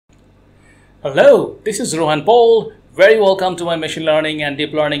Hello, this is Rohan-Paul. Very welcome to my machine learning and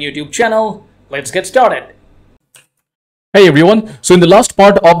deep learning YouTube channel. Let's get started. Hey everyone, so in the last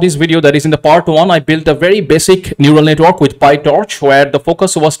part of this video, that is in the part 1, I built a very basic neural network with PyTorch, where the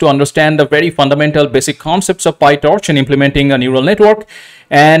focus was to understand the very fundamental basic concepts of PyTorch and implementing a neural network.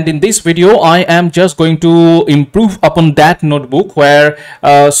 And in this video, I am just going to improve upon that notebook where,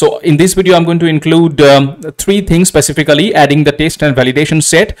 so in this video, I'm going to include 3 things specifically, adding the test and validation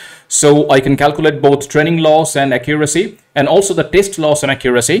set. So I can calculate both training loss and accuracy, and also the test loss and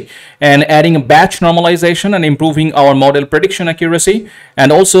accuracy, and adding a batch normalization and improving our model prediction accuracy,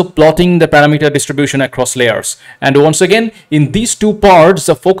 and also plotting the parameter distribution across layers. And once again, in these 2 parts,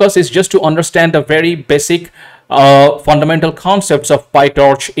 the focus is just to understand the very basic fundamental concepts of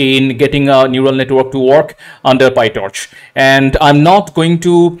PyTorch in getting a neural network to work under PyTorch. And I'm not going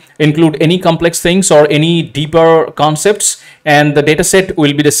to include any complex things or any deeper concepts, and the dataset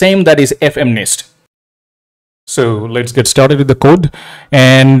will be the same, that is FMNIST. So let's get started with the code.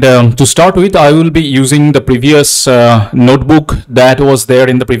 And to start with, I will be using the previous notebook that was there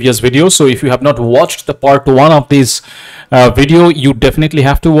in the previous video. So if you have not watched the part 1 of this video, you definitely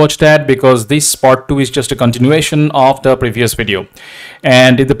have to watch that, because this part 2 is just a continuation of the previous video.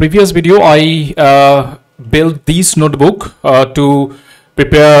 And in the previous video, I built this notebook to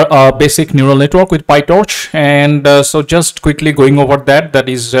prepare a basic neural network with PyTorch. And so just quickly going over that, that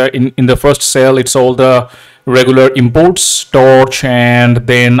is in the first cell, it's all the regular imports, torch, and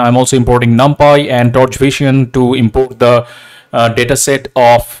then I'm also importing NumPy and torch vision to import the data set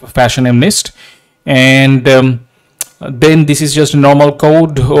of FMNIST. And then this is just a normal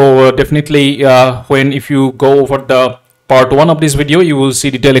code, or definitely if you go over the part 1 of this video, you will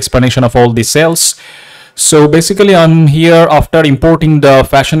see detailed explanation of all these cells. So basically, I'm here after importing the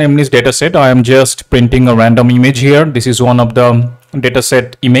FMNIST dataset. I am just printing a random image here. This is one of the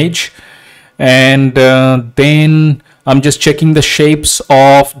dataset image. And then I'm just checking the shapes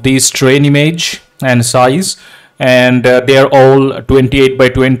of this train image and size. And they are all 28 by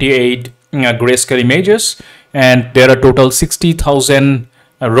 28 grayscale images. And there are total 60,000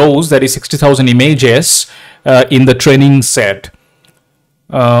 rows, that is 60,000 images in the training set.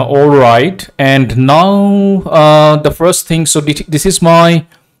 All right, and now the first thing, so this is my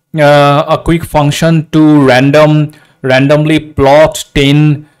a quick function to randomly plot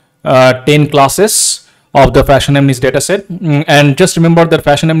 10 classes of the FMNIST dataset. And just remember that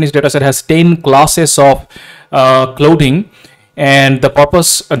FMNIST dataset has 10 classes of clothing, and the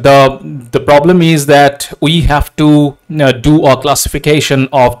purpose, the problem is that we have to do a classification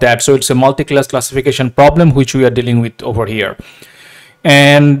of that. So it's a multi-class classification problem which we are dealing with over here.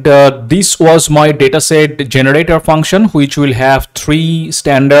 And this was my dataset generator function, which will have 3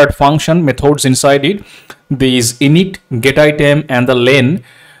 standard function methods inside it. These init, getItem, and the len.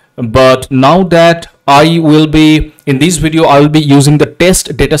 But now that I will be in this video, I will be using the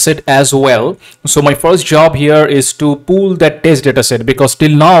test dataset as well. So my first job here is to pull that test dataset, because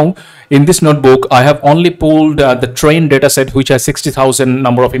till now in this notebook I have only pulled the train dataset, which has 60,000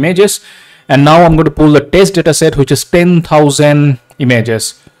 number of images. And now I'm going to pull the test dataset, which is 10,000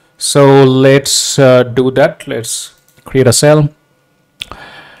 images. So let's do that. Let's create a cell.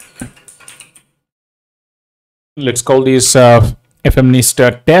 Let's call this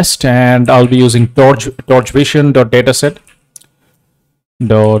FMNIST test, and I'll be using torch vision dataset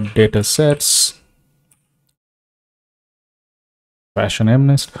datasets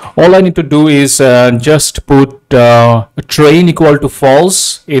FMNIST. All I need to do is just put train equal to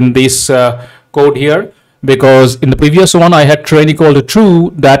false in this code here, because in the previous one I had train equal to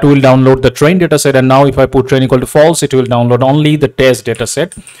true. That will download the train dataset, and now if I put train equal to false, it will download only the test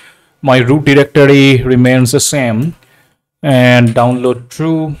dataset. My root directory remains the same, and download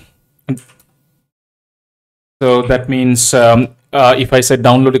true. So that means if I said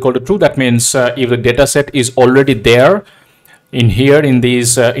download equal to true, that means if the dataset is already there in here in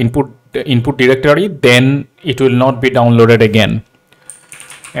this input directory, then it will not be downloaded again.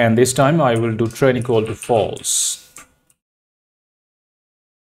 And this time I will do train equal to false.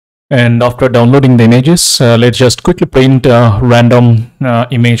 And after downloading the images, let's just quickly print a random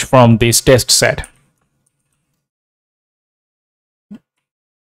image from this test set.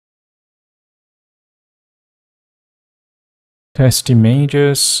 Test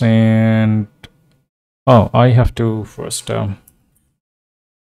images, and oh, I have to first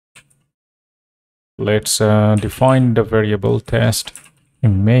let's define the variable test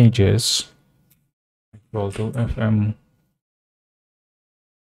images equal to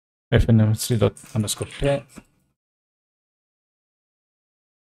FMNIST_test.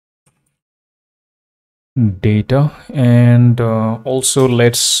 data, and also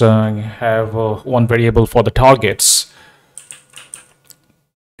let's have one variable for the targets.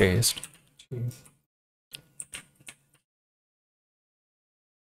 Test.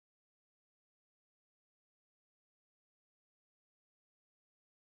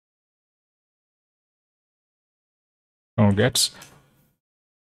 Targets.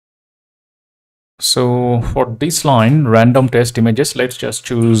 So for this line, random test images, let's just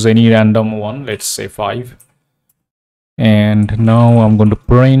choose any random one. Let's say 5. And now I'm going to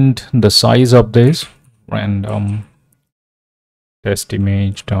print the size of this random test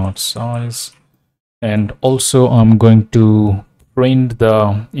image dot size, and also I'm going to print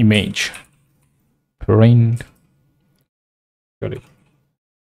the image. Print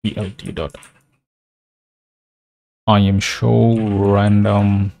plt dot im show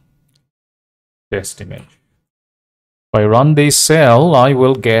random test image. If I run this cell, I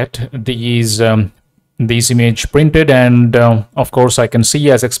will get these this image printed, and of course I can see,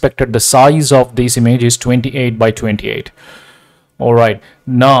 as expected, the size of this image is 28 by 28. All right,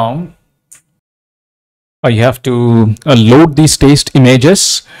 now I have to load these test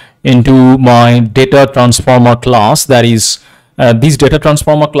images into my data transformer class. That is, this data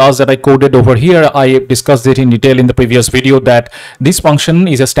transformer class that I coded over here, I discussed it in detail in the previous video, that this function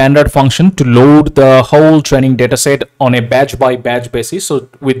is a standard function to load the whole training data set on a batch by batch basis. So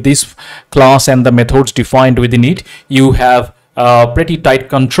with this class and the methods defined within it, you have pretty tight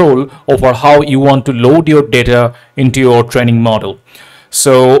control over how you want to load your data into your training model.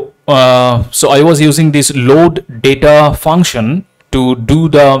 So I was using this load data function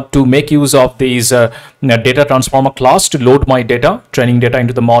to make use of these data transformer class to load my data, training data,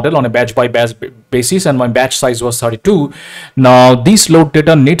 into the model on a batch by batch basis, and my batch size was 32. Now this load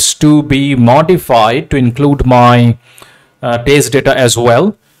data needs to be modified to include my test data as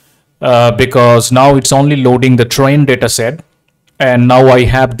well, because now it's only loading the trained data set. And now I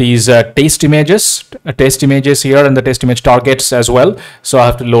have these test images here, and the test image targets as well. So I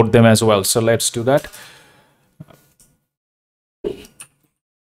have to load them as well. So let's do that.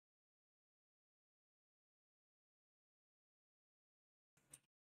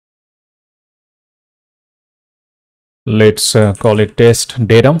 Let's call it test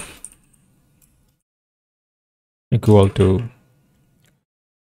data equal to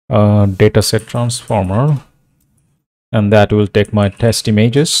dataset transformer, and that will take my test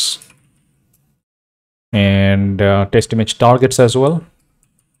images and test image targets as well.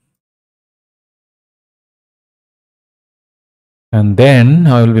 And then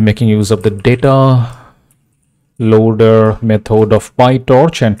I will be making use of the data loader method of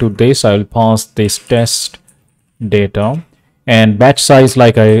PyTorch, and to this I will pass this test data and batch size.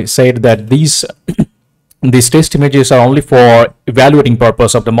 Like I said, that these test images are only for evaluating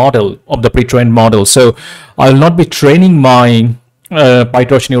purpose of the model, of the pre-trained model. So I will not be training my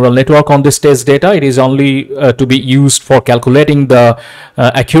PyTorch neural network on this test data. It is only to be used for calculating the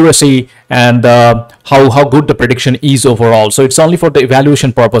accuracy and how good the prediction is overall. So it's only for the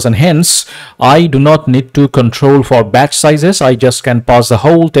evaluation purpose, and hence I do not need to control for batch sizes. I just can pass the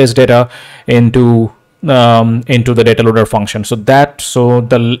whole test data into the data loader function. So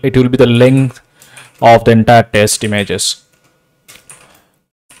it will be the length of the entire test images.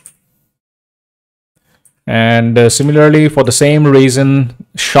 And similarly, for the same reason,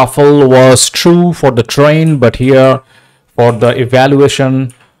 shuffle was true for the train, but here for the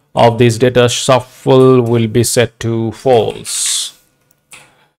evaluation of this data, shuffle will be set to false.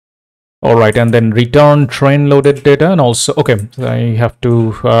 All right, and then return train loaded data. And also, okay, I have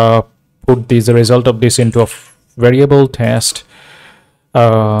to put the result of this into a variable test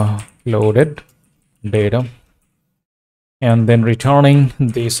loaded data, and then returning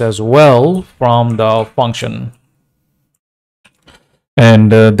this as well from the function.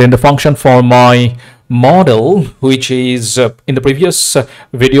 And then the function for my model, which is in the previous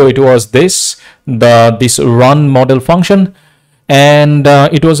video, it was this run model function, and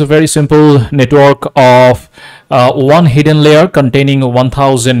it was a very simple network of one hidden layer containing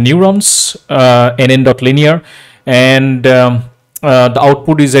 1000 neurons, nn.linear, and the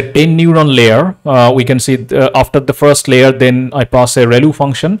output is a 10 neuron layer. We can see after the first layer, then I pass a ReLU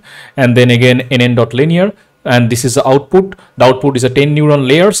function, and then again nn.linear, and this is the output. The output is a 10 neuron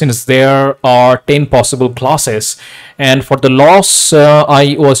layer, since there are 10 possible classes. And for the loss,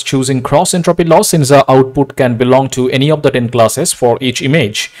 I was choosing cross entropy loss, since the output can belong to any of the 10 classes for each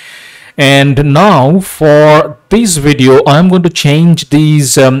image. And now for this video, I'm going to change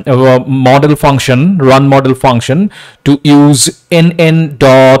these model function, run model function, to use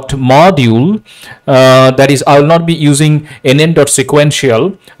nn.module. That is, I will not be using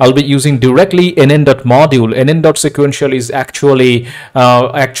nn.sequential. I'll be using directly nn.module. nn.sequential is actually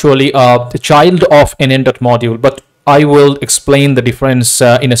the child of nn.module, but I will explain the difference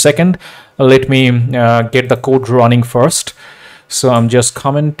in a second. Let me get the code running first. So I'm just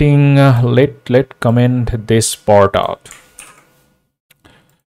commenting, let comment this part out.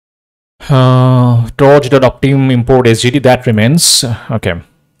 Torch.optim import sgd, that remains. Okay.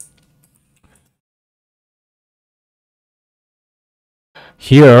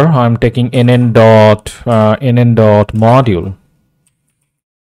 Here I'm taking nn.module.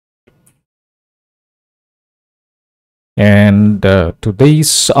 And to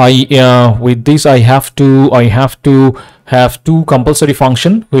this, with this I have to have two compulsory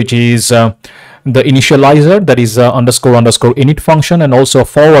function, which is the initializer, that is underscore init function, and also a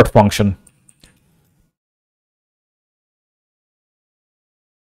forward function.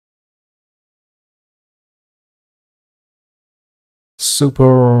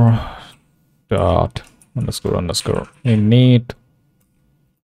 Super dot underscore init.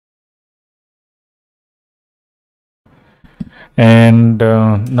 And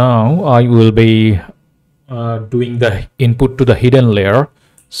now I will be doing the input to the hidden layer.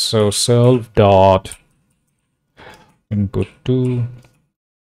 So self dot input to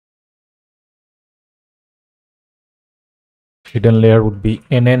hidden layer would be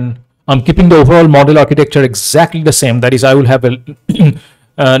nn. I'm keeping the overall model architecture exactly the same. That is, I will have a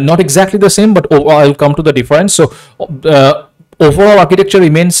not exactly the same, but I'll come to the difference. So overall architecture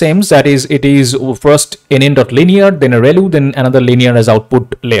remains same. That is, it is first nn.linear, then a relu, then another linear as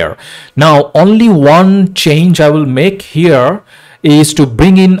output layer. Now only one change I will make here is to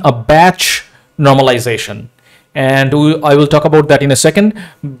bring in a batch normalization, and I will talk about that in a second,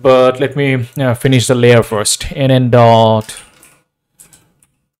 but let me finish the layer first.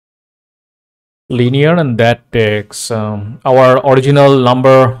 nn.linear, and that takes our original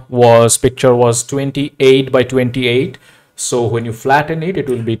number picture was 28 by 28. So when you flatten it, it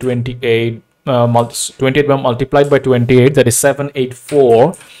will be 28 multiplied by 28, that is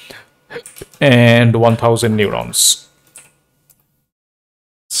 784, and 1000 neurons.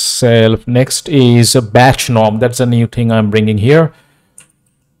 Self. Next is a batch norm. That's a new thing I'm bringing here.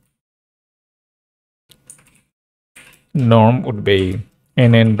 Norm would be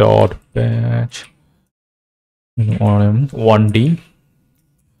nn.batch 1d,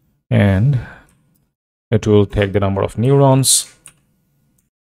 and it will take the number of neurons.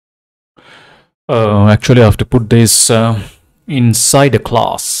 Actually, I have to put this inside a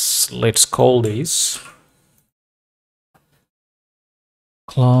class. Let's call this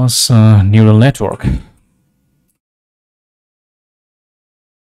class neural network.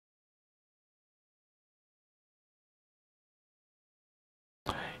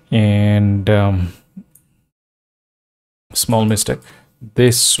 And small mistake,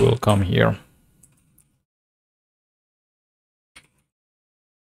 this will come here.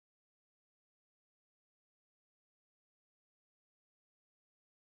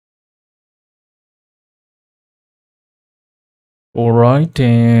 All right,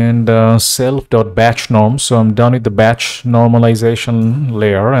 and self.batch norm. So I'm done with the batch normalization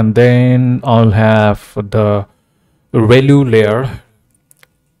layer, and then I'll have the relu layer.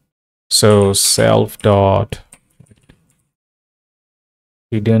 So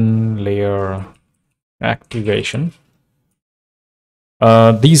self.hidden layer activation.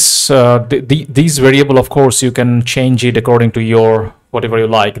 These variable, of course, you can change it according to your whatever you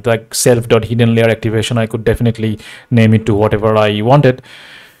like. Like self.hidden layer activation, I could definitely name it to whatever I wanted,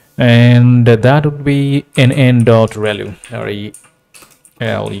 and that would be nn.relu,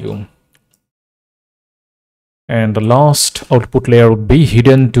 relu. And the last output layer would be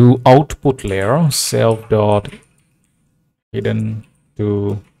hidden to output layer, self.hidden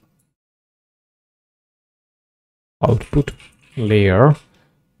to output layer.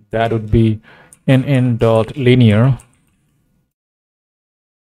 That would be nn.linear.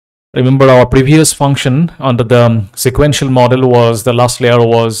 Remember, our previous function under the sequential model was the last layer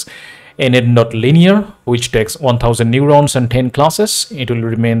was nn.linear, which takes 1000 neurons and 10 classes. It will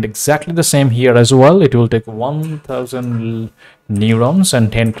remain exactly the same here as well. It will take 1000 neurons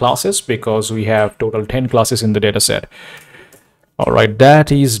and 10 classes because we have total 10 classes in the data set. All right, that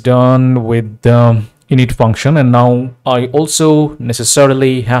is done with the init function, and now I also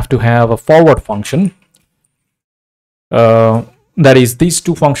necessarily have to have a forward function. that is these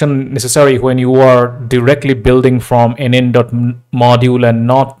two functions necessary when you are directly building from nn.module and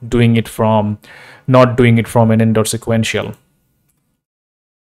not doing it from nn.sequential.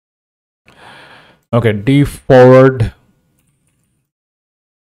 Okay, d forward,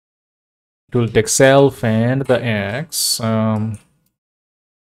 it will take self and the x, for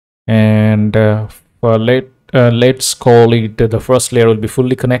let's call it the first layer will be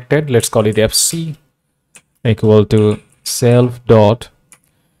fully connected. Let's call it fc equal to self dot,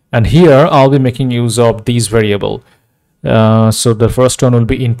 and here I'll be making use of these variable. So the first one will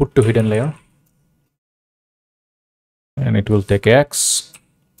be input to hidden layer, and it will take x.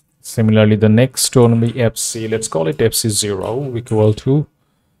 Similarly, the next one will be fc. Let's call it fc0 equal to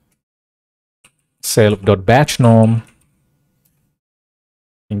self dot batch norm,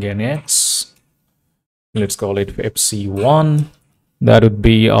 again x. Let's call it fc1. That would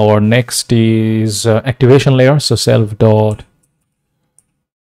be our next is activation layer. So self dot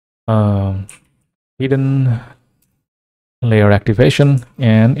hidden layer activation,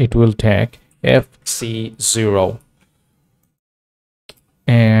 and it will take fc0.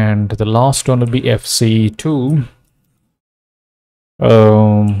 And the last one will be fc2.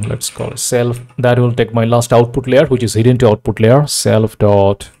 Let's call it self. That will take my last output layer, which is hidden to output layer. Self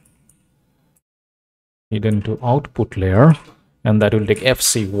dot hidden to output layer, and that will take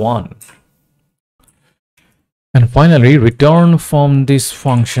fc1. And finally, return from this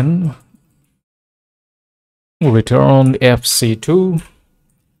function, return fc2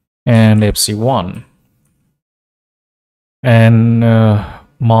 and fc1. And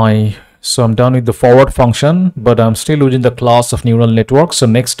so I'm done with the forward function, but I'm still using the class of neural network. So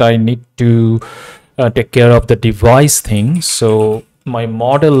next I need to take care of the device thing. So my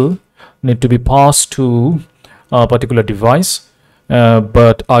model need to be passed to a particular device,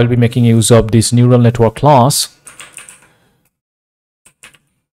 but I'll be making use of this neural network class,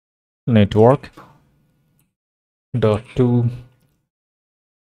 network dot to,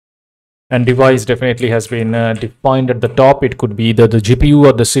 and device definitely has been defined at the top. It could be either the GPU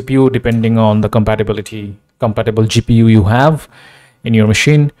or the CPU, depending on the compatible GPU you have in your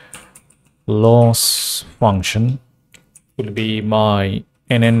machine. Loss function will be my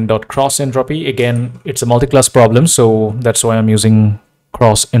nn.cross entropy. Again, it's a multi-class problem, so that's why I'm using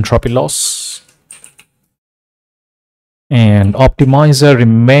cross entropy loss. And optimizer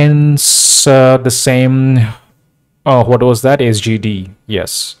remains the same. What was that? SGD.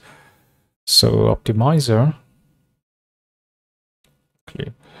 Yes. So optimizer.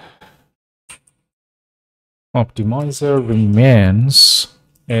 Okay. Optimizer remains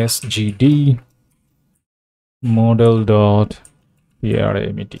SGD model dot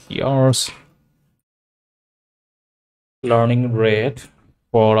parameters. Learning rate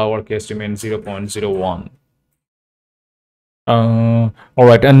for our case remains 0.01. All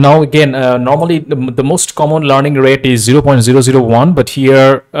right, and now again, normally the most common learning rate is 0.001, but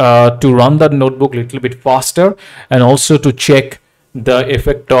here to run the notebook a little bit faster and also to check the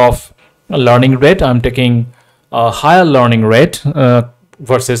effect of learning rate, I'm taking a higher learning rate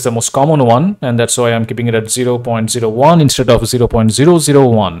versus the most common one, and that's why I'm keeping it at 0.01 instead of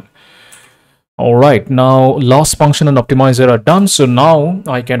 0.001. All right, now loss function and optimizer are done, so now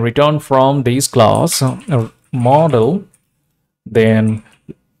I can return from this class model, then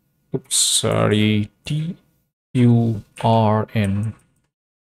oops, sorry, TURN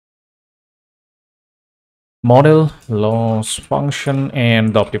model, loss function,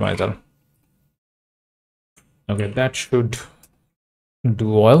 and the optimizer. Okay, that should do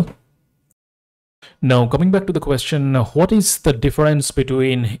well. Now coming back to the question, what is the difference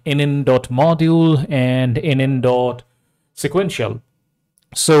between nn.module and nn.sequential?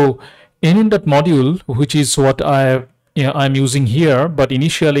 So nn.module, which is what I'm using here, but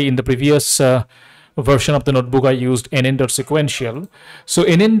initially in the previous version of the notebook I used nn.sequential. So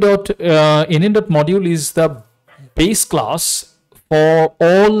nn.module is the base class for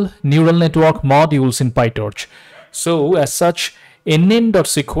all neural network modules in PyTorch. So as such,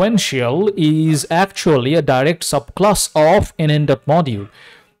 nn.sequential is actually a direct subclass of nn.module.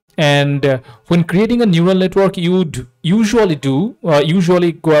 And when creating a neural network, you'd usually go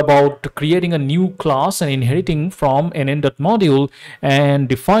about creating a new class and inheriting from nn.module and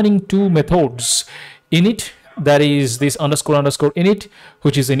defining two methods: init, that is this underscore init,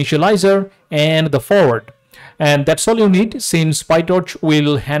 which is initializer, and the forward. And that's all you need, since PyTorch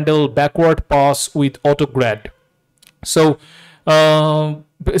will handle backward pass with autograd. So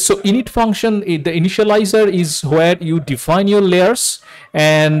init function, the initializer is where you define your layers,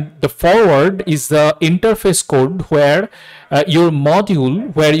 and the forward is the interface code where your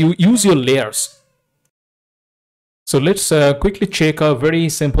module, where you use your layers. So let's quickly check a very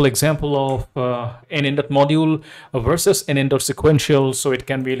simple example of NN.module versus NN.sequential, so it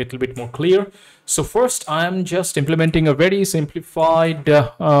can be a little bit more clear. So first, I'm just implementing a very simplified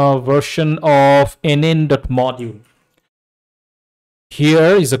version of NN.module.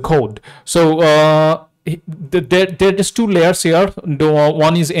 Here is a code. So there is two layers here.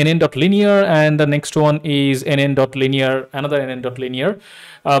 One is NN.linear and the next one is NN.linear, another NN.linear.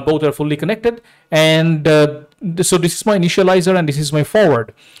 Both are fully connected, and so this is my initializer and this is my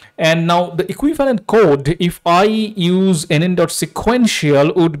forward. And now the equivalent code, if I use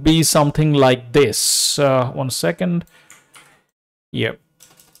NN.sequential, would be something like this. 1 second. Yeah.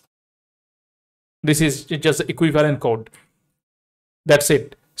 This is just the equivalent code. That's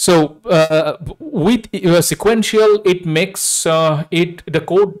it. So with sequential, it makes the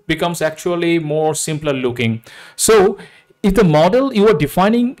code becomes actually more simpler looking. So if the model you are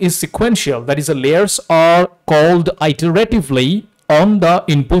defining is sequential, that is, the layers are called iteratively on the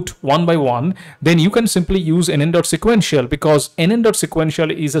input one by one, then you can simply use NN.sequential, because NN.sequential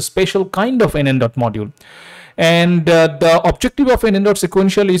is a special kind of NN.module. And the objective of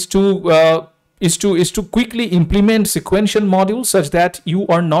NN.sequential is to quickly implement sequential modules such that you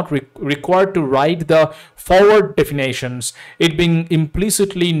are not required to write the forward definitions, it being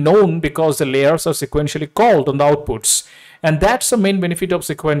implicitly known because the layers are sequentially called on the outputs. And that's the main benefit of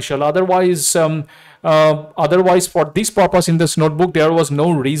sequential. Otherwise, for this purpose in this notebook, there was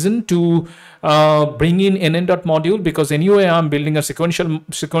no reason to bring in NN.module, because anyway I'm building a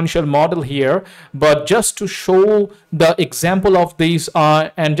sequential model here. But just to show the example of these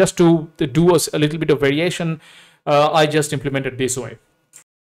and just to do a little bit of variation, I just implemented this way.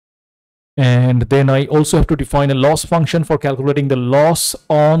 And then I also have to define a loss function for calculating the loss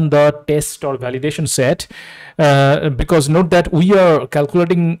on the test or validation set, because note that we are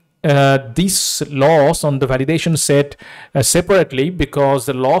calculating this loss on the validation set separately, because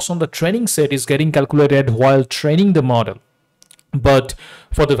the loss on the training set is getting calculated while training the model. But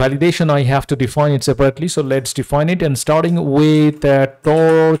for the validation, I have to define it separately. So let's define it, and starting with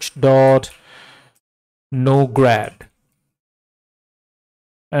torch.nograd.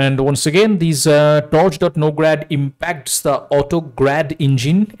 And once again, this torch.nograd impacts the autograd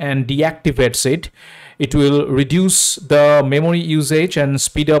engine and deactivates it. It will reduce the memory usage and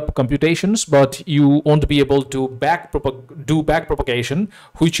speed up computations, but you won't be able to do back propagation,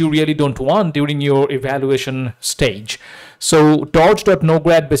 which you really don't want during your evaluation stage. So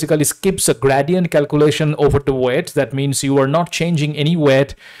torch.nograd basically skips a gradient calculation over the weight. That means you are not changing any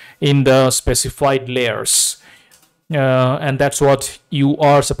weight in the specified layers. And that's what you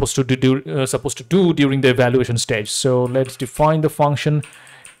are supposed to do during the evaluation stage. So let's define the function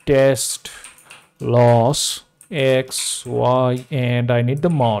test loss x, y, and I need the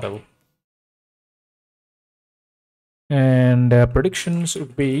model. And predictions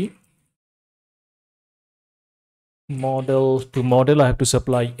would be model to model. I have to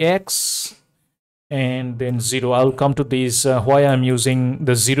supply x and then 0. I'll come to this why I'm using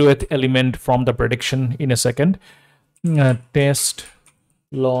the 0th element from the prediction in a second. Test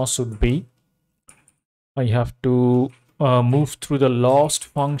loss would be, I have to move through the lost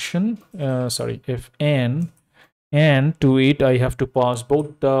function, fn, and to it I have to pass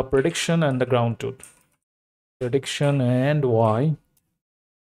both the prediction and the ground truth, prediction and y,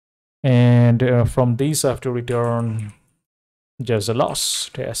 and from these I have to return just a loss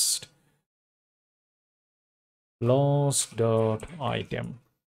test loss.item.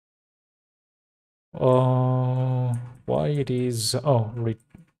 Why it is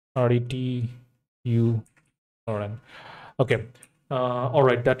RETU. All right. Okay. All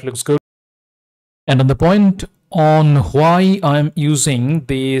right. That looks good. And on the point on why I'm using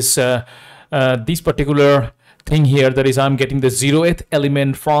this particular thing here, that is, I'm getting the 0th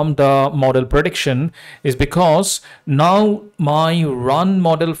element from the model prediction, is because now my run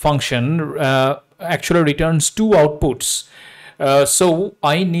model function actually returns two outputs. So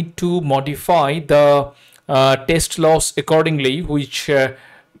I need to modify the test loss accordingly, which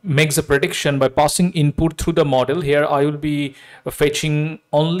makes a prediction by passing input through the model. Here I will be fetching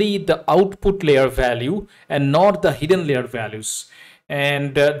only the output layer value and not the hidden layer values.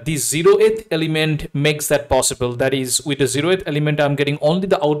 And the 0th element makes that possible. That is, with the 0th element, I'm getting only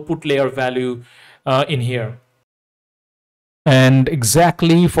the output layer value in here. And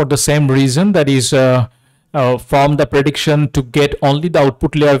exactly for the same reason, that is, from the prediction to get only the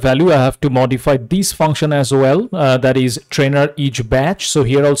output layer value, I have to modify this function as well, that is trainer each batch. So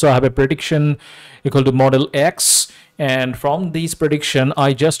here also I have a prediction equal to model X, and from this prediction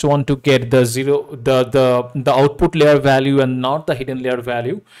I just want to get the output layer value and not the hidden layer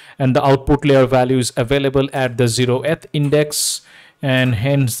value, and the output layer value is available at the 0th index, and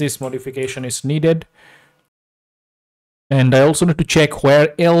hence this modification is needed. And I also need to check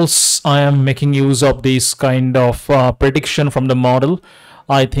where else I am making use of this kind of prediction from the model.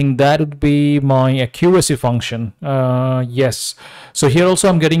 I think that would be my accuracy function. Yes. So here also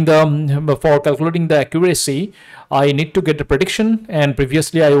I'm getting for calculating the accuracy, I need to get the prediction. And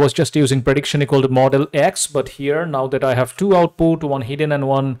previously I was just using prediction equal to model X. But here, now that I have two output, one hidden and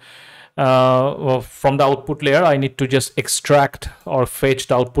one from the output layer, I need to just extract or fetch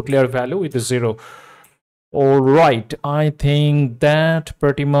the output layer value with the 0. All right, I think that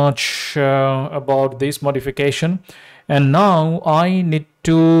pretty much about this modification. And now I need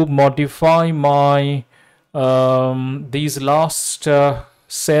to modify my these last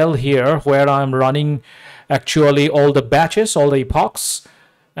cell here where I'm running actually all the batches, all the epochs.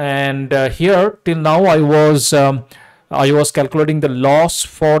 And here till now I was calculating the loss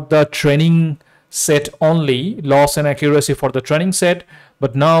for the training set only, loss and accuracy for the training set.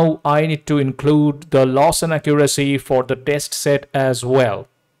 But now I need to include the loss and accuracy for the test set as well.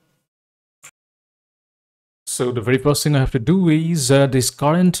 So the very first thing I have to do is this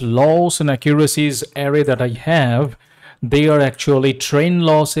current loss and accuracies array that I have, they are actually train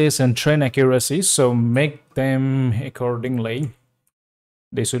losses and train accuracies. So make them accordingly.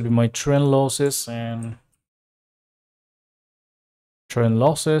 This will be my train losses and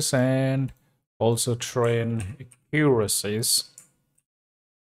also train accuracies.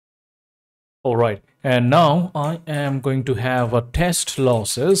 All right, and now I am going to have a test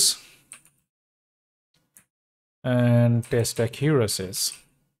losses and test accuracies.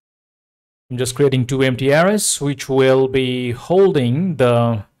 I'm just creating two empty arrays which will be holding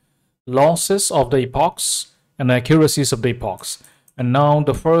the losses of the epochs and the accuracies of the epochs. And now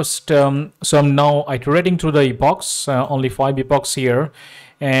the first, so I'm now iterating through the epochs, only 5 epochs here.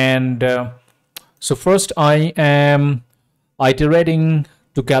 And so first I am iterating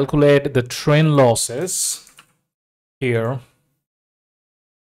to calculate the train losses here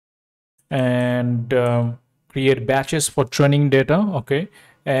and create batches for training data. Okay,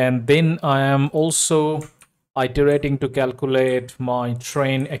 and then I am also iterating to calculate my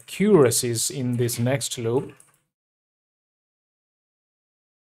train accuracies in this next loop.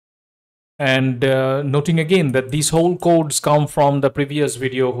 And noting again that these whole codes come from the previous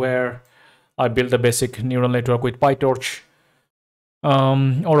video where I built a basic neural network with PyTorch.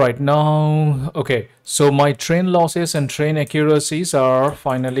 All right, now, okay, so my train losses and train accuracies are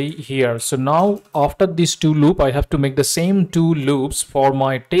finally here. So now after these two loops, I have to make the same two loops for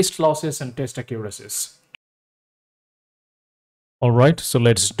my test losses and test accuracies. All right, so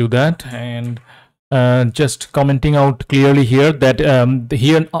let's do that. And just commenting out clearly here that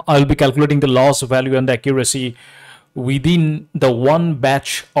here I'll be calculating the loss value and the accuracy within the one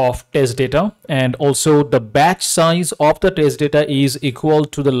batch of test data, and also the batch size of the test data is equal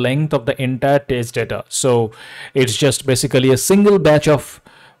to the length of the entire test data. So it's just basically a single batch of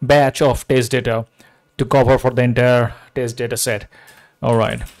test data to cover for the entire test data set. All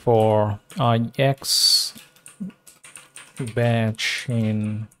right, for ix batch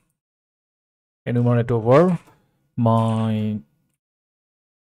in enumerate over my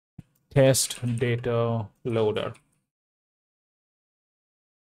test data loader.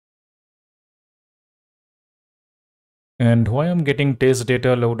 And why I'm getting test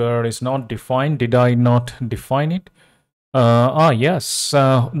data loader is not defined. Did I not define it? Yes,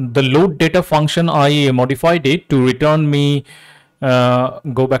 the load data function, I modified it to return me,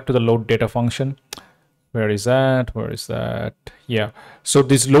 go back to the load data function. Where is that? Where is that? Yeah. So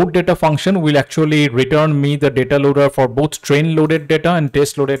this load data function will actually return me the data loader for both train loaded data and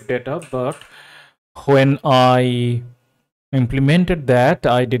test loaded data. But when I implemented that,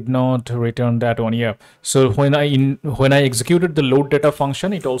 I did not return that one. Yeah. So when I executed the load data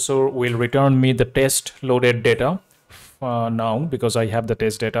function, it also will return me the test loaded data now, because I have the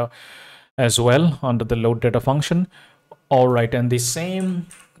test data as well under the load data function. All right, and the same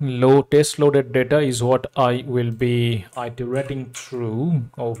test loaded data is what I will be iterating through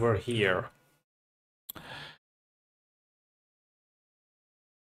over here.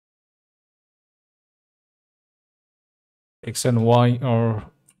 X and Y are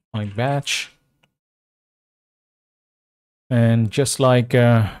my batch, and just like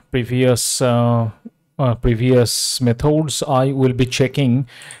previous methods, I will be checking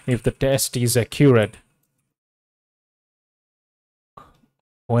if the test is accurate.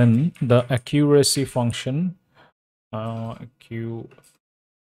 when the accuracy function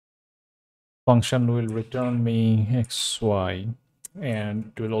function will return me xy,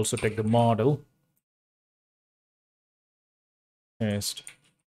 and it will also take the model test,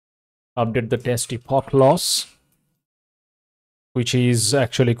 update the test epoch loss, which is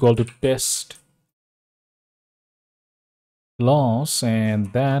actually equal to test loss,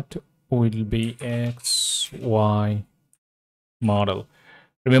 and that will be xy model.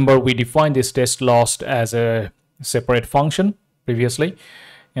 Remember, we defined this test loss as a separate function previously,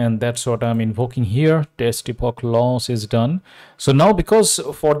 and that's what I'm invoking here. Test epoch loss is done. So now, because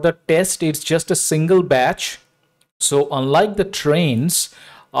for the test it's just a single batch, so unlike the trains,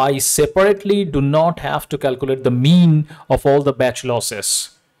 I separately do not have to calculate the mean of all the batch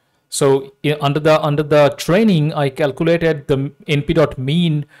losses. So under the training, I calculated the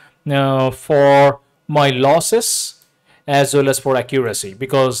np.mean for my losses as well as for accuracy,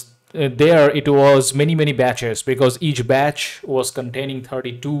 because there it was many batches, because each batch was containing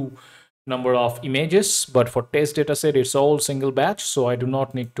 32 number of images, but for test dataset it's all single batch, so I do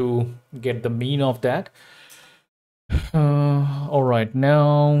not need to get the mean of that. All right,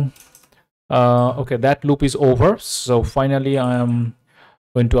 now okay, that loop is over. So finally I am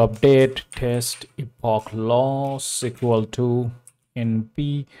going to update test epoch loss equal to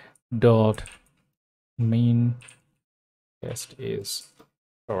np dot mean test is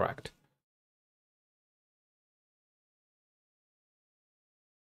correct.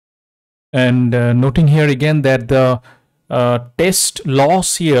 And noting here again that the test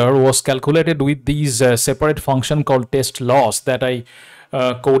loss here was calculated with these separate function called test loss that I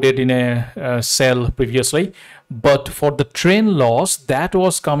coded in a cell previously. But for the train loss, that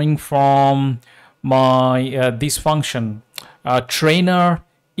was coming from my this function trainer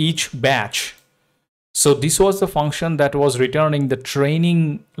each batch. So this was the function that was returning the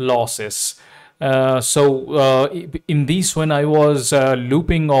training losses. In this, when I was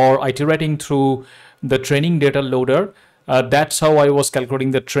looping or iterating through the training data loader, that's how I was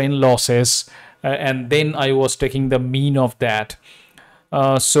calculating the train losses, and then I was taking the mean of that.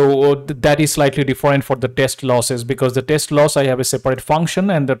 That is slightly different for the test losses, because the test loss I have a separate function,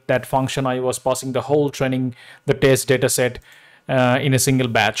 and that function I was passing the whole training, the test data set in a single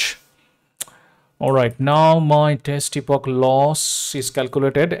batch. All right, now my test epoch loss is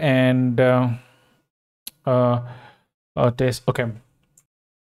calculated, and test, okay.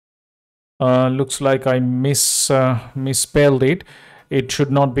 Looks like I misspelled it. It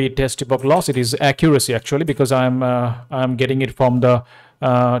should not be test epoch loss. It is accuracy actually, because I'm getting it from the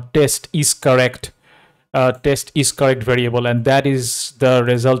test is correct variable, and that is the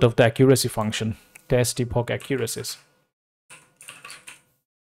result of the accuracy function, test epoch accuracies.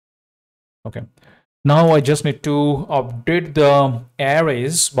 Okay. Now I just need to update the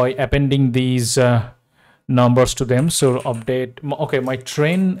arrays by appending these numbers to them. So update, okay, my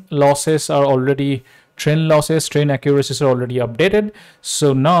train losses are already, train accuracies are already updated.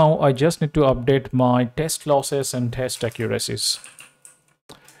 So now I just need to update my test losses and test accuracies.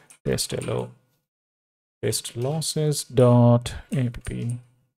 Test losses dot app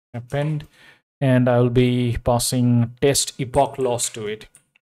append, and I will be passing test epoch loss to it.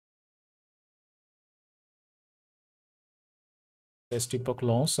 Test epoch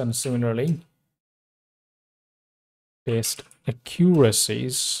loss, and similarly test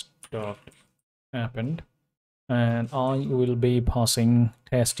accuracies dot append, and I will be passing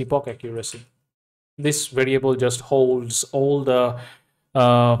test epoch accuracy. This variable just holds all the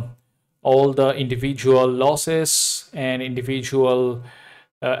individual losses and individual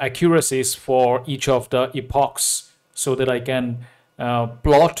accuracies for each of the epochs, so that I can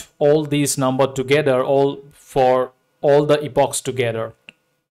plot all these numbers together, for all the epochs together,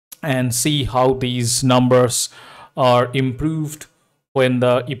 and see how these numbers are improved when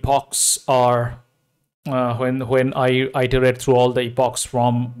the epochs are when I iterate through all the epochs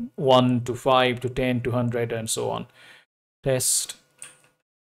from 1 to 5 to 10 to 100 and so on. Test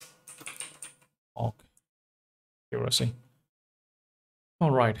accuracy. All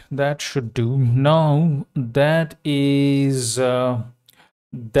right, that should do. Now that is all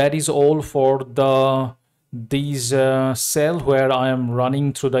for these cell where I am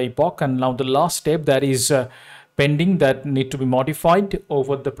running through the epoch. And now the last step that is pending, that need to be modified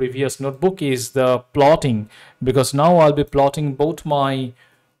over the previous notebook, is the plotting, because now I'll be plotting both my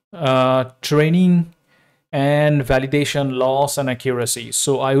training and validation loss and accuracy.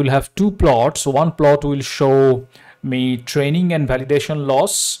 So I will have two plots. One plot will show me training and validation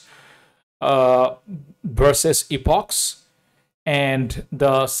loss versus epochs, and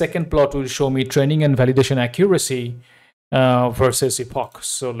the second plot will show me training and validation accuracy. versus epoch.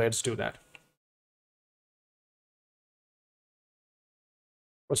 So let's do that.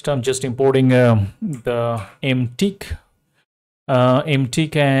 First, I'm just importing the mtick.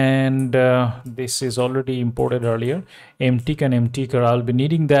 Mtick, and this is already imported earlier. Mtick and mticker, I'll be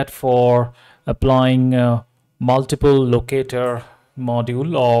needing that for applying multiple locator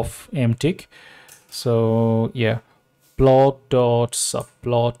module of mtick. So yeah,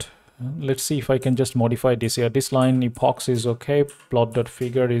 plot.subplot. Let's see if I can just modify this here. This line epochs is okay.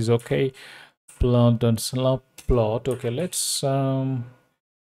 Plot.figure is okay. Plot.subplot. Okay, let's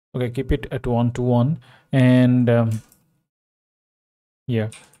okay, keep it at 1 to 1, and yeah,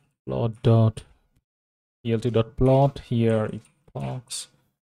 plt.plot here epochs.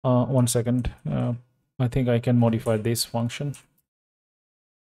 1 second. I think I can modify this function.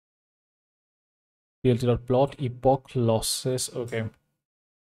 plt.plot epoch losses. Okay.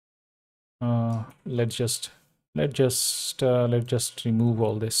 Let's just remove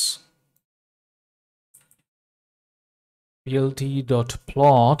all this.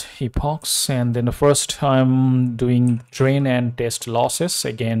 plt.plot epochs, and then the first I'm doing train and test losses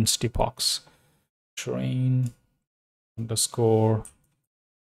against epochs. Train underscore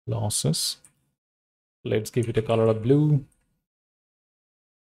losses. Let's give it a color of blue.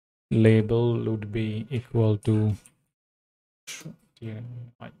 Label would be equal to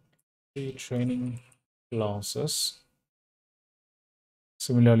training losses.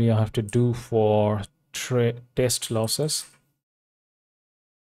 Similarly, I have to do for test losses.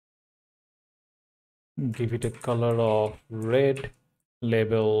 Give it a color of red.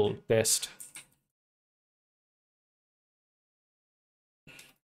 Label test.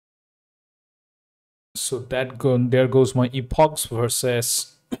 So that there goes my epochs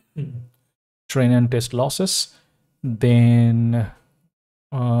versus train and test losses. Then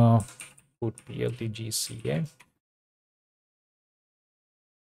put pltgca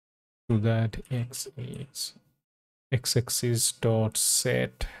to that x-axis dot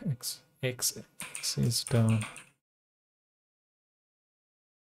set x-axis dot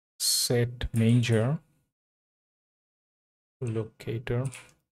set major locator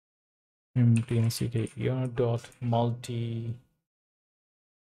mtncker dot multiple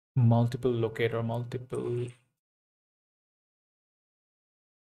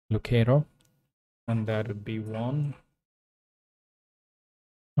locator, and that would be 1.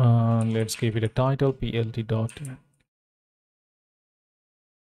 Let's give it a title, plt dot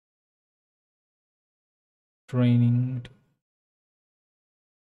training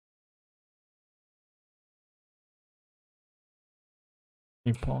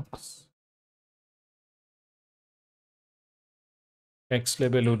epochs. X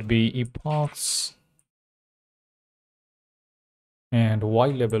label would be epochs, and Y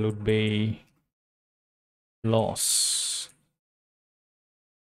label would be losses.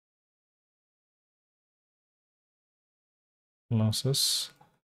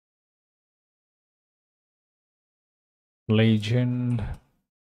 Legend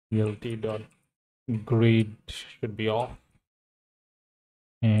plt dot grid should be off,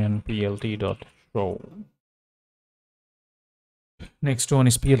 and plt dot show. Next one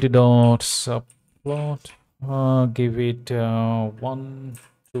is plt dot subplot. Give it 1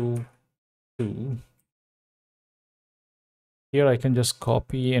 to 2. Here I can just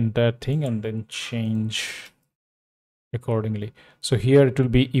copy entire thing and then change accordingly. So here it will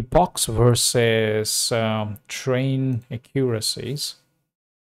be epochs versus train accuracies.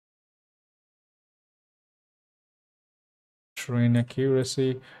 Train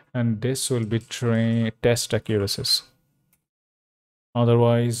accuracy, and this will be train test accuracies.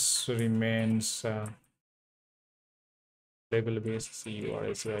 Otherwise remains label based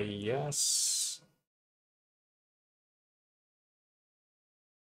CURSIS.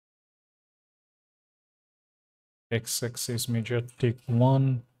 X-axis major tick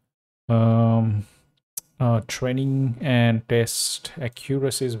 1. Training and test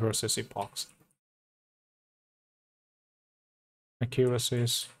accuracies versus epochs.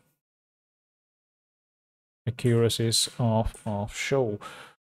 Accuracies of show.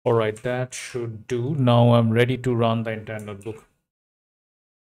 All right, that should do. Now I'm ready to run the entire notebook.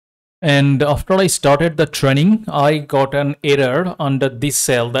 And after I started the training, I got an error under this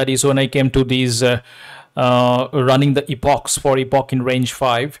cell. That is when I came to these running the epochs for epoch in range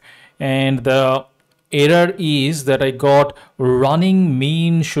 5. And the error is that I got running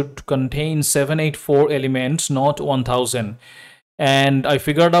mean should contain 784 elements, not 1000. And I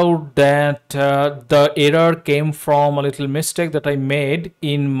figured out that the error came from a little mistake that I made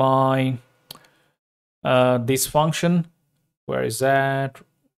in my this function. Where is that?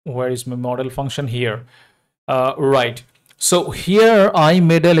 Where is my model function? Here. Right. So here I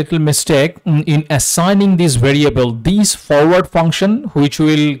made a little mistake in assigning this variable, this forward function, which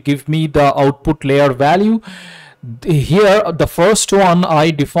will give me the output layer value. Here, the first one, I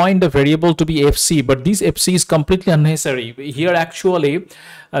defined the variable to be FC, but this FC is completely unnecessary. Here, actually,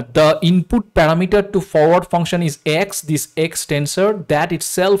 the input parameter to forward function is X, this X tensor, that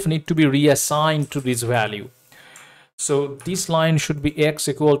itself need to be reassigned to this value. So this line should be X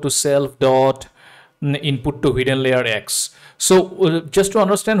equal to self dot input to hidden layer X. So just to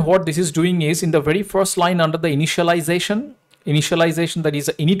understand what this is doing is, in the very first line under the initialization that is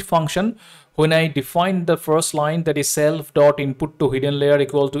a init function, when I define the first line, that is self dot input to hidden layer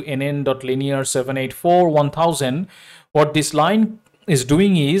equal to nn dot linear 784 1000, what this line is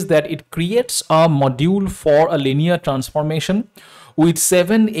doing is that it creates a module for a linear transformation with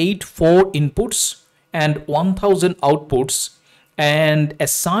 784 inputs and 1000 outputs, and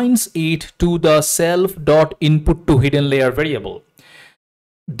assigns it to the self dot input to hidden layer variable.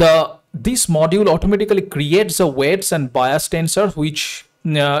 This module automatically creates a weights and bias tensor, which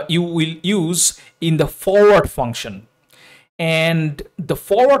you will use in the forward function. And the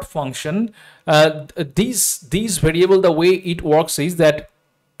forward function, these variable, the way it works is that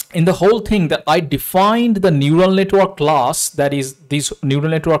in the whole thing that I defined the neural network class, that is this neural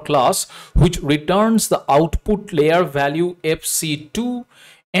network class, which returns the output layer value FC2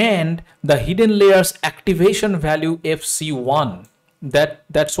 and the hidden layers activation value FC1.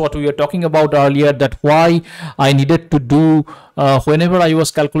 That's what we were talking about earlier, that why I needed to do whenever I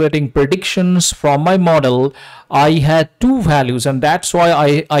was calculating predictions from my model, I had two values, and that's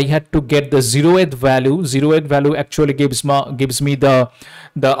why I had to get the 0th value. 0th value actually gives me the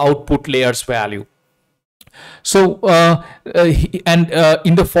output layers value. So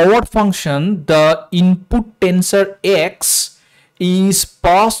in the forward function, the input tensor X is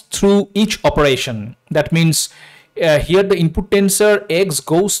passed through each operation. That means here the input tensor X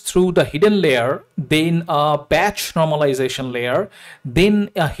goes through the hidden layer, then a batch normalization layer, then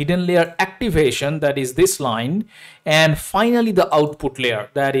a hidden layer activation, that is this line, and finally the output layer,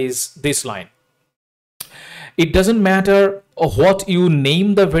 that is this line. It doesn't matter what you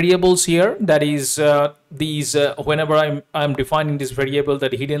name the variables here, that is whenever I'm defining this variable,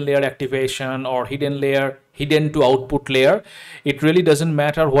 that hidden layer activation or hidden to output layer, it really doesn't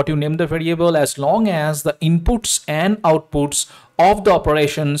matter what you name the variable, as long as the inputs and outputs of the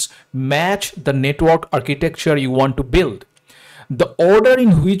operations match the network architecture you want to build. The order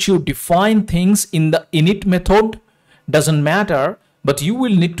in which you define things in the init method doesn't matter, but you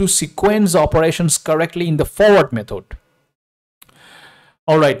will need to sequence operations correctly in the forward method.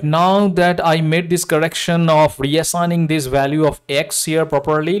 All right, now that I made this correction of reassigning this value of X here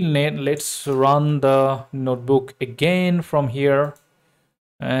properly, let's run the notebook again from here,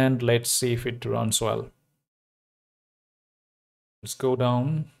 and let's see if it runs well. Let's go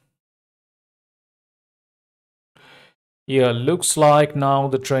down. Yeah, looks like now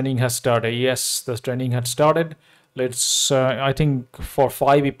the training has started. Yes, the training had started. Let's, I think for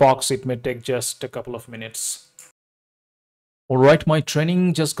 5 epochs, it may take just a couple of minutes. All right, my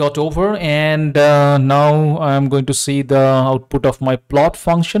training just got over, and now I'm going to see the output of my plot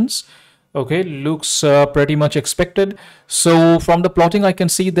functions. Okay, looks pretty much expected. So from the plotting, I can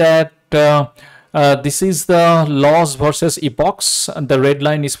see that this is the loss versus epochs. The red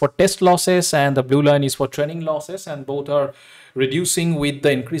line is for test losses and the blue line is for training losses, and both are reducing with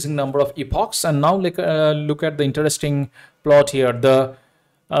the increasing number of epochs. And now look at the interesting plot here, the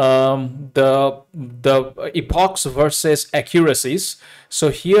epochs versus accuracies. So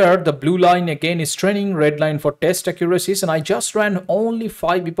here the blue line again is training, red line for test accuracies, and I just ran only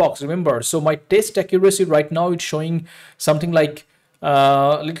 5 epochs, remember. So my test accuracy right now it's showing something like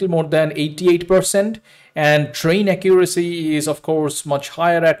a little more than 88%, and train accuracy is of course much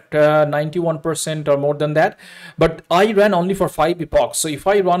higher at 91% or more than that, but I ran only for 5 epochs. So if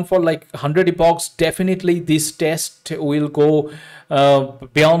I run for like 100 epochs, definitely this test will go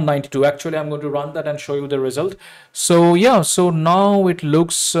beyond 92. Actually, I'm going to run that and show you the result. So yeah, so now it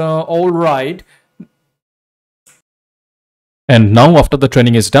looks all right. And now after the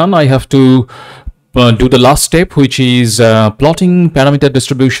training is done, I have to do the last step, which is plotting parameter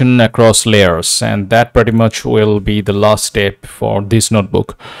distribution across layers, and that pretty much will be the last step for this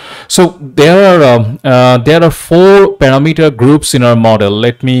notebook. So there are 4 parameter groups in our model.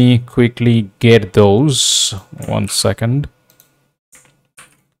 Let me quickly get those. 1 second.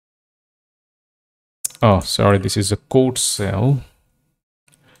 Oh, sorry, this is a code cell.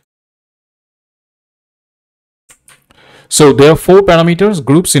 So there are 4 parameters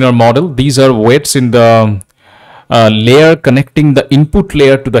groups in our model. These are weights in the layer connecting the input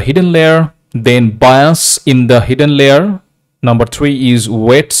layer to the hidden layer, then bias in the hidden layer, Number 3 is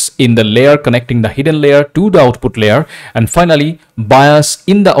weights in the layer connecting the hidden layer to the output layer. And finally, bias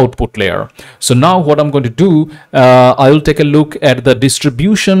in the output layer. So now what I'm going to do, I will take a look at the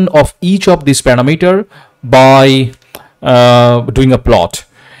distribution of each of these parameter by doing a plot.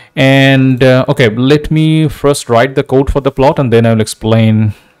 And okay, let me first write the code for the plot, and then I will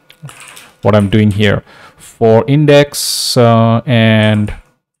explain what I'm doing here. For index and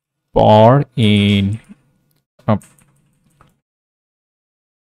bar in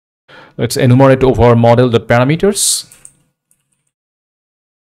let's enumerate over model.parameters.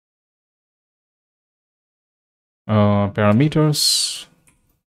 Parameters,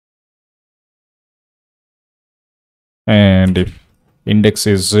 and if index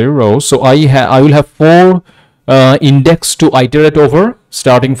is 0, so I will have 4 index to iterate over,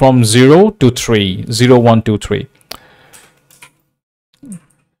 starting from 0 to 3, 0, 1, 2, 3.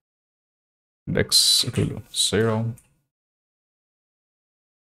 Index 0.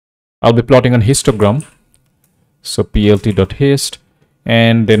 I'll be plotting on histogram, so plt.hist,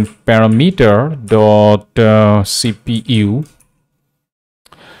 and then parameter.cpu.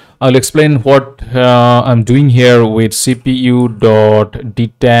 I'll explain what I'm doing here with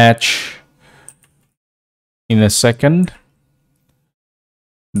cpu.detach in a second.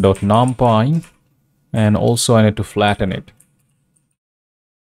 .numpy, and also I need to flatten it.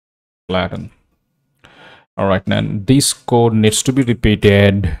 Flatten. All right, now this code needs to be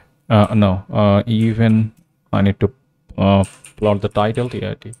repeated. Even I need to plot the title.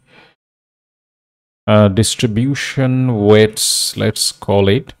 TIT. Distribution weights. Let's call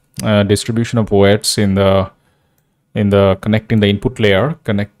it distribution of weights in the connecting the input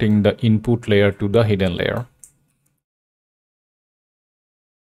layer to the hidden layer.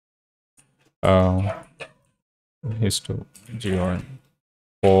 Histo grn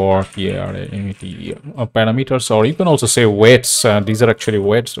for parameters, or you can also say weights. These are actually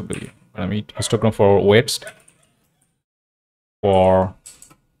weights of the parameter histogram for weights for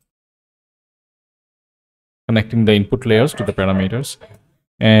connecting the input layers to the parameters,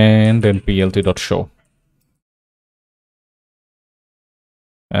 and then plt.show.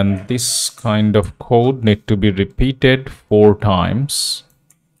 And this kind of code need to be repeated 4 times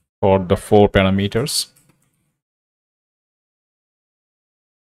for the 4 parameters.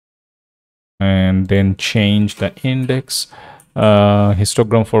 And then change the index,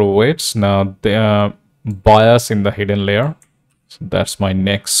 histogram for weights. Now the bias in the hidden layer. So that's my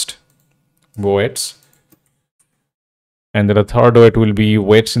next weights. And then the third weight will be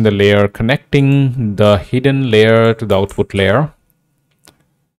weights in the layer connecting the hidden layer to the output layer.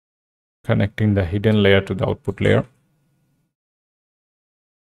 Connecting the hidden layer to the output layer.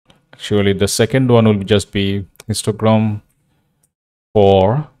 Actually, the second one will just be histogram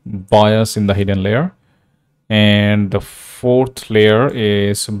for bias in the hidden layer, and the 4th layer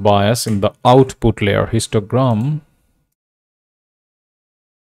is bias in the output layer, histogram.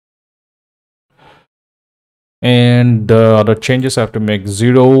 And the other changes I have to make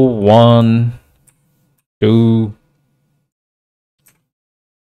 0, 1, 2,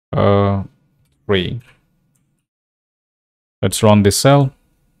 3. Let's run this cell.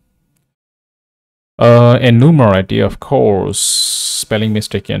 Enumerate, of course. Spelling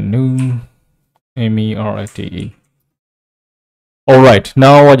mistake, MERITE. All right,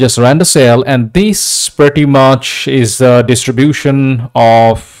 now I just ran the cell, and this pretty much is the distribution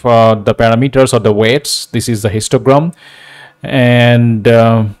of the parameters or the weights. This is the histogram, and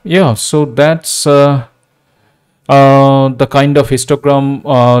yeah, so that's the kind of histogram,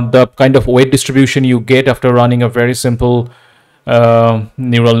 the kind of weight distribution you get after running a very simple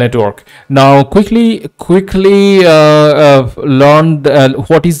neural network. Now quickly learn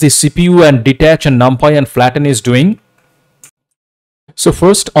what is the CPU and detach and numpy and flatten is doing. So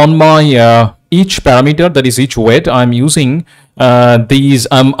first, on my each parameter, that is each weight, I'm using I'm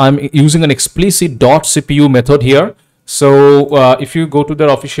using an explicit .cpu method here. So if you go to their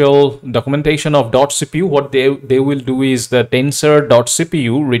official documentation of .cpu, what they will do is the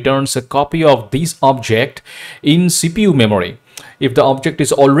tensor.cpu returns a copy of this object in CPU memory. If the object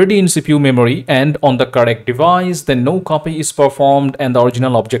is already in CPU memory and on the correct device, then no copy is performed and the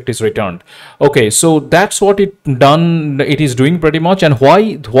original object is returned. Okay, so that's what it is doing pretty much. And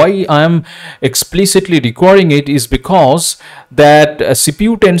why I am explicitly requiring it is because that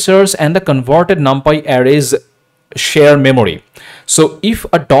CPU tensors and the converted numpy arrays share memory. So if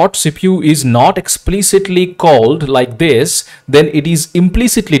a dot CPU is not explicitly called like this, then it is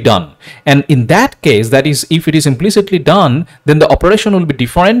implicitly done. And in that case, that is, if it is implicitly done, then the operation will be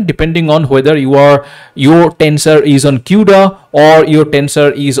different depending on whether your tensor is on CUDA or your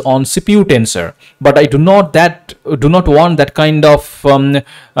tensor is on CPU tensor. But I do not want that kind of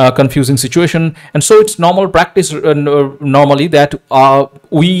confusing situation, and so it's normal practice normally that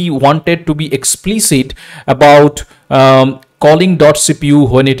we wanted to be explicit about calling .cpu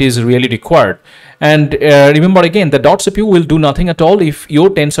when it is really required. And remember again, the .cpu will do nothing at all if your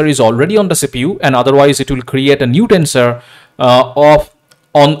tensor is already on the CPU, and otherwise it will create a new tensor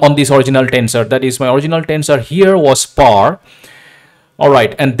on this original tensor. That is, my original tensor here was par. All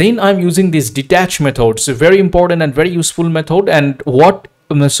right, and then I'm using this detach method. It's a very important and very useful method. And what,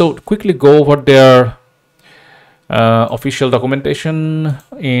 so quickly go over their official documentation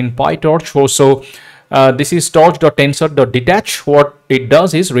in PyTorch. So this is torch.tensor.detach. What it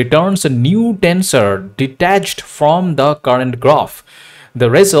does is returns a new tensor detached from the current graph.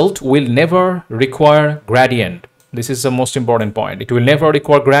 The result will never require gradient. This is the most important point. It will never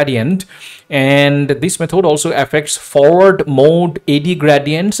require gradient, and this method also affects forward mode AD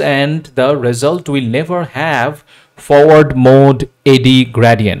gradients, and the result will never have forward mode AD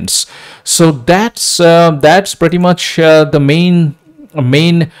gradients. So that's pretty much the main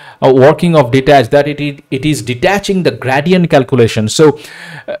working of detach, that it is detaching the gradient calculation. So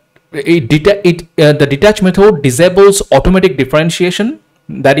the detach method disables automatic differentiation,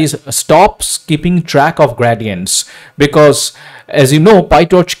 that is, stops keeping track of gradients, because as you know,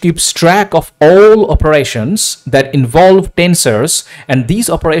 PyTorch keeps track of all operations that involve tensors, and these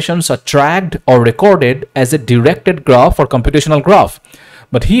operations are tracked or recorded as a directed graph or computational graph.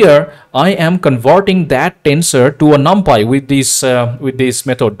 But here I am converting that tensor to a numpy with this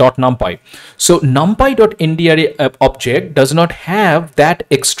method .numpy. So numpy.NDArray object does not have that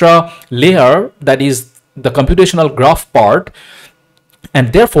extra layer, that is the computational graph part.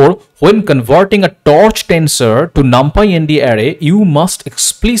 And therefore, when converting a torch tensor to NumPy ND array, you must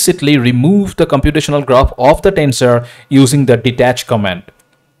explicitly remove the computational graph of the tensor using the detach command.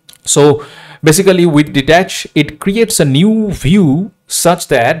 So basically, with detach, it creates a new view such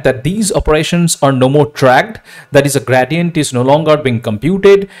that these operations are no more tracked. That is, a gradient is no longer being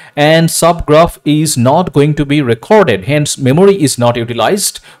computed, and subgraph is not going to be recorded. Hence, memory is not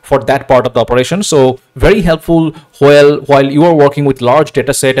utilized for that part of the operation. So very helpful while you are working with large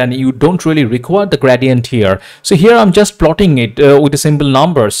data set and you don't really require the gradient here. So here I'm just plotting it with the simple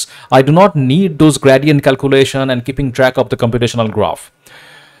numbers. I do not need those gradient calculation and keeping track of the computational graph.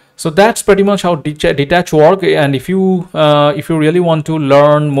 So that's pretty much how detach work. And if you really want to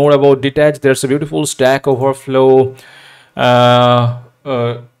learn more about detach, there's a beautiful Stack Overflow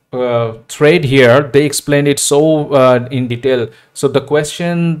thread here. They explained it so in detail. So the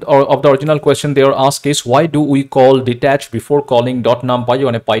question of the original question they are asked is, why do we call detach before calling .numpy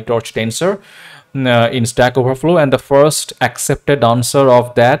on a PyTorch tensor in Stack Overflow? And the first accepted answer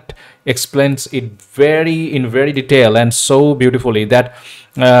of that explains it in very detail and so beautifully, that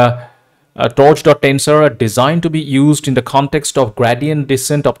torch.tensor are designed to be used in the context of gradient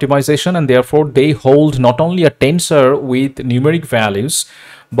descent optimization, and therefore they hold not only a tensor with numeric values,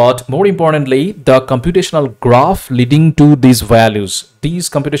 but more importantly, the computational graph leading to these values. These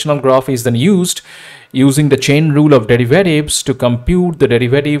computational graph is then used using the chain rule of derivatives to compute the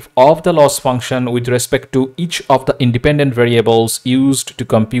derivative of the loss function with respect to each of the independent variables used to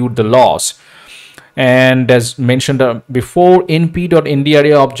compute the loss. And as mentioned before,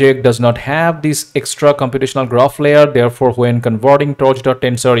 np.ndarray object does not have this extra computational graph layer. Therefore, when converting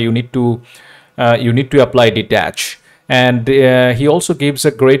torch.tensor, you need to apply detach. And he also gives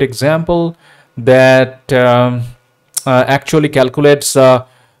a great example that actually calculates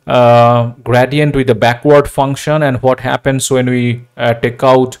gradient with the backward function and what happens when we take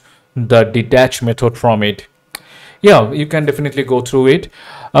out the detach method from it. Yeah, you can definitely go through it.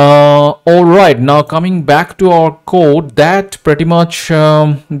 All right, now coming back to our code, that pretty much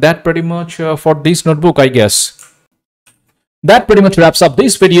for this notebook, I guess. That pretty much wraps up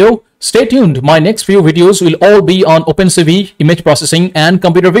this video. Stay tuned. My next few videos will all be on OpenCV, image processing, and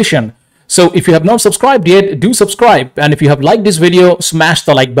computer vision. So if you have not subscribed yet, do subscribe. And if you have liked this video, smash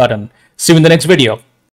the like button. See you in the next video.